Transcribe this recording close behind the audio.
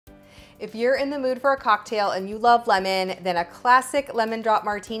If you're in the mood for a cocktail and you love lemon, then a classic lemon drop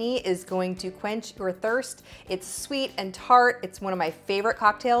martini is going to quench your thirst. It's sweet and tart. It's one of my favorite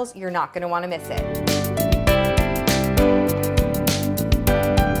cocktails. You're not gonna wanna miss it.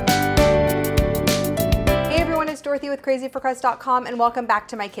 It's Dorothy with crazyforcrust.com and welcome back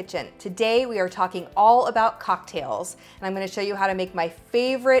to my kitchen. Today we are talking all about cocktails and I'm going to show you how to make my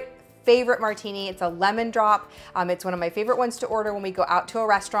favorite martini. It's a lemon drop. It's one of my favorite ones to order when we go out to a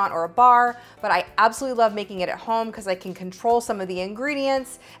restaurant or a bar, but I absolutely love making it at home because I can control some of the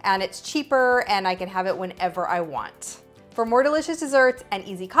ingredients and it's cheaper and I can have it whenever I want. For more delicious desserts and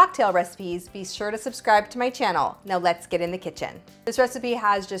easy cocktail recipes, be sure to subscribe to my channel. Now let's get in the kitchen. This recipe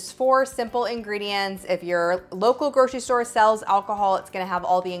has just 4 simple ingredients. If your local grocery store sells alcohol, it's gonna have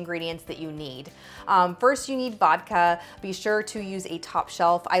all the ingredients that you need. First, you need vodka. Be sure to use a top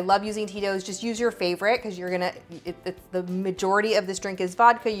shelf. I love using Tito's. Just use your favorite because the majority of this drink is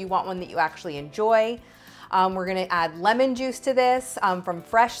vodka. You want one that you actually enjoy. We're gonna add lemon juice to this from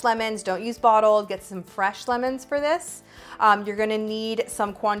fresh lemons. Don't use bottled, get some fresh lemons for this. You're gonna need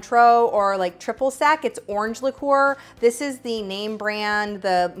some Cointreau or like triple sec. It's orange liqueur. This is the name brand,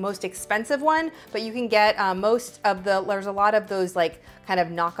 the most expensive one, but you can get there's a lot of those like kind of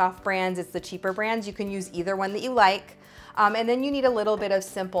knockoff brands. It's the cheaper brands. You can use either one that you like. And then you need a little bit of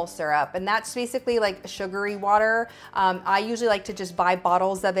simple syrup, and that's basically like sugary water. I usually like to just buy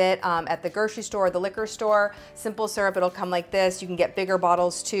bottles of it at the grocery store or the liquor store. Simple syrup, it'll come like this. You can get bigger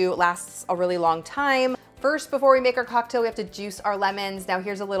bottles too. It lasts a really long time. First, before we make our cocktail, we have to juice our lemons. Now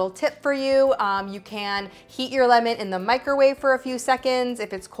here's a little tip for you. You can heat your lemon in the microwave for a few seconds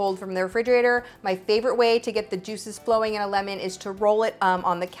if it's cold from the refrigerator. My favorite way to get the juices flowing in a lemon is to roll it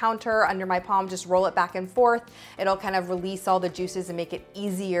on the counter under my palm, just roll it back and forth. It'll kind of release all the juices and make it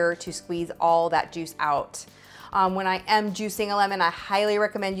easier to squeeze all that juice out. When I am juicing a lemon, I highly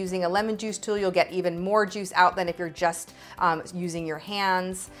recommend using a lemon juice tool. You'll get even more juice out than if you're just using your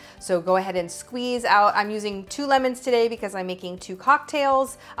hands. So go ahead and squeeze out. I'm using 2 lemons today because I'm making 2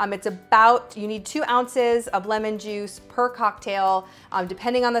 cocktails. You need 2 ounces of lemon juice per cocktail.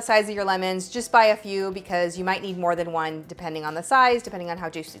 Depending on the size of your lemons, just buy a few because you might need more than one depending on the size, depending on how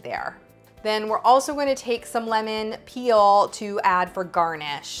juicy they are. Then we're also going to take some lemon peel to add for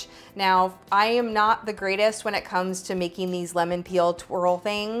garnish. Now, I am not the greatest when it comes to making these lemon peel twirl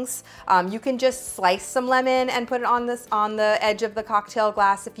things. You can just slice some lemon and put it on the edge of the cocktail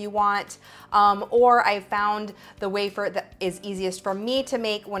glass if you want. Or I found the way that is easiest for me to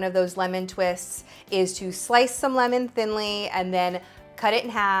make one of those lemon twists is to slice some lemon thinly and then cut it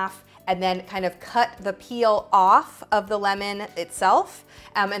in half and then kind of cut the peel off of the lemon itself.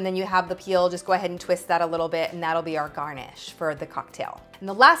 And then you have the peel, just go ahead and twist that a little bit and that'll be our garnish for the cocktail. And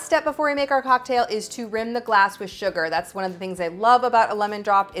the last step before we make our cocktail is to rim the glass with sugar. That's one of the things I love about a lemon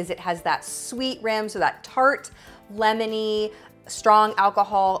drop is it has that sweet rim, so that tart, lemony, strong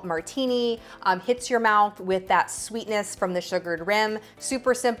alcohol martini hits your mouth with that sweetness from the sugared rim.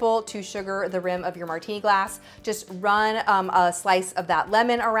 Super simple to sugar the rim of your martini glass. Just run a slice of that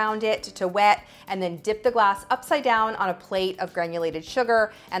lemon around it to wet and then dip the glass upside down on a plate of granulated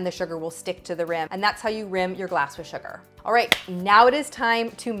sugar and the sugar will stick to the rim. And that's how you rim your glass with sugar. All right, now it is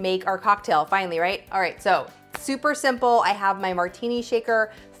time to make our cocktail finally, right? All right, so super simple. I have my martini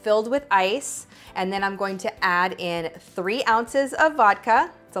shaker filled with ice, and then I'm going to add in 3 ounces of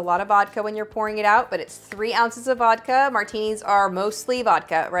vodka. It's a lot of vodka when you're pouring it out, but it's 3 ounces of vodka. Martinis are mostly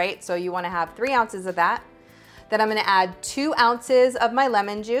vodka, right? So you wanna have 3 ounces of that. Then I'm gonna add 2 ounces of my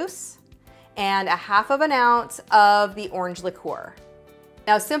lemon juice and 1/2 ounce of the orange liqueur.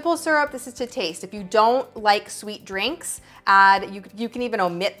 Now, simple syrup, this is to taste. If you don't like sweet drinks, you can even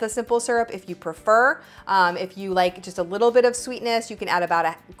omit the simple syrup if you prefer. If you like just a little bit of sweetness, you can add about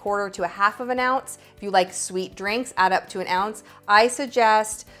 1/4 to 1/2 ounce. If you like sweet drinks, add up to 1 ounce. I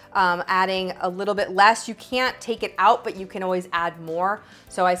suggest adding a little bit less. You can't take it out, but you can always add more.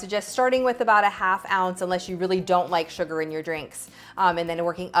 So I suggest starting with about 1/2 ounce unless you really don't like sugar in your drinks, and then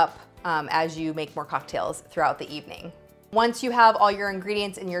working up as you make more cocktails throughout the evening. Once you have all your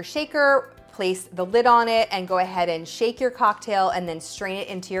ingredients in your shaker, place the lid on it and go ahead and shake your cocktail and then strain it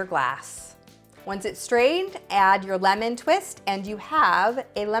into your glass. Once it's strained, add your lemon twist and you have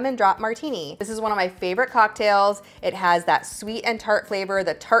a lemon drop martini. This is one of my favorite cocktails. It has that sweet and tart flavor,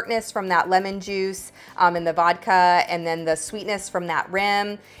 the tartness from that lemon juice and the vodka, and then the sweetness from that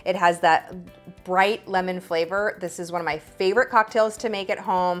rim. It has that bright lemon flavor. This is one of my favorite cocktails to make at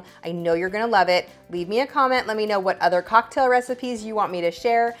home. I know you're gonna love it. Leave me a comment, let me know what other cocktail recipes you want me to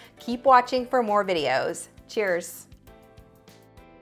share. Keep watching for more videos. Cheers.